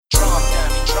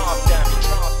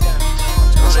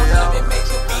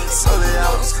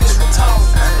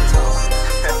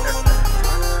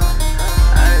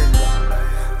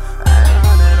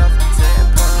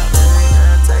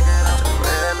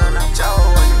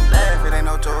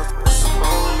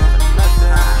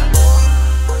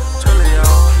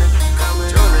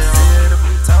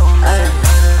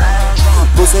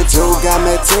Joe got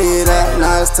me teed up,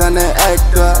 now it's time to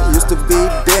act up. Used to be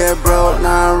dead bro,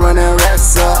 now I'm running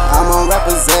racks up. I'm on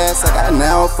rapper's ass, I got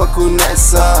now fuck who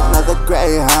next up. Another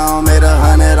Greyhound, made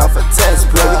 100 off a test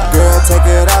plug. Girl, take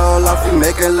it all off, you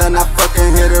make it love, I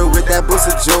fucking hit her with that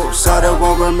boosie joke. Shawty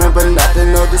won't remember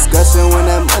nothing, no discussion when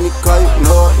that money call. You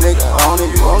know it, nigga, on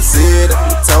it, you won't see it. If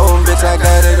you told him, bitch, I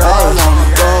got it all on me.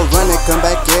 Go run it, come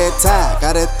back every time,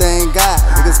 got that thing got.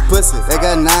 Niggas pussy, they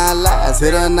got 9 lives,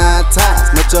 hit her 9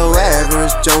 times. Not your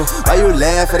average Joe, why you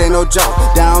laugh? It ain't no joke.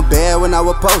 Down bad when I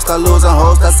would post, I lose a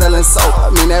hoe, start selling soap. I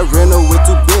mean that rental with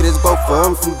 2 bitches, both of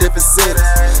them from different cities.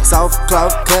 Soft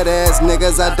cloth cut ass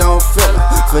niggas, I don't feel them.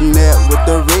 Finette with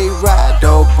the re-ride,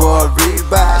 dope boy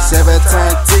rebuy. Chevy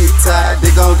turn T-tie,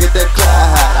 they gon' get that cloud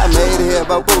high. I made it here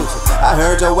by boosie, I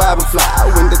heard your album fly. I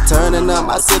went to turning up,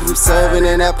 I see them serving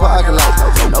in that parking lot.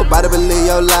 Nobody believe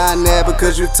your line there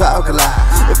because you talk a lot.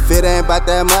 If it ain't about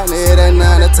that money, it ain't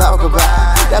nothing to talk about.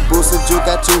 That boosie juke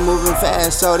got you moving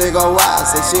fast, so they go wild.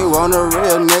 Say she want a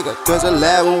real nigga, cause the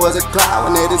last one was a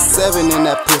clown. 87 in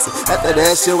that pussy, after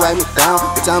that shit wipe me down.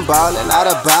 Bitch, I'm ballin' out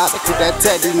of bounds, keep that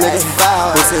tech, these niggas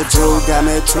foul. Boosie juke got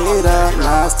me teed up,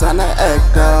 now it's time to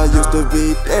act up. Used to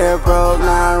be dead bro,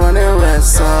 now I'm running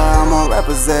rest up. I'm on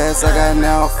rapper's ass, I got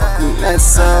now fucking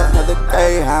mess up. Another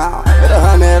Greyhound, hit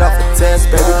 100 off a test,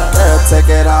 baby girl,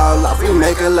 take it all off. You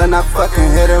make it look, I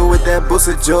fucking hit her with that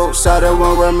boosie joke. Shawty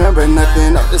won't remember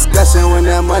nothing, no discussion when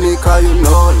that money call. You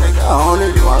know it, nigga, on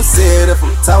it, you won't see it. If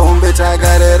I'm told, bitch, I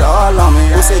got it all on me.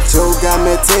 Boosie joke got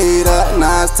me teed up,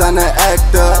 now it's time to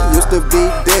act up. Used to be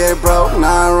dead bro,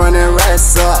 now I'm running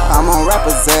racks up. I'm on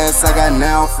rapper's ass, I got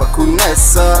now fuck who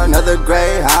next up. Another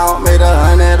Greyhound, made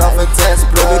 100 off a test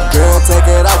plug. Baby girl, take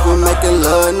it off, we making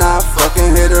love, now I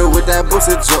fucking hit her with that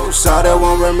boosie joke. Shawty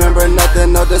won't remember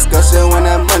nothing, no discussion when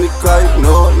that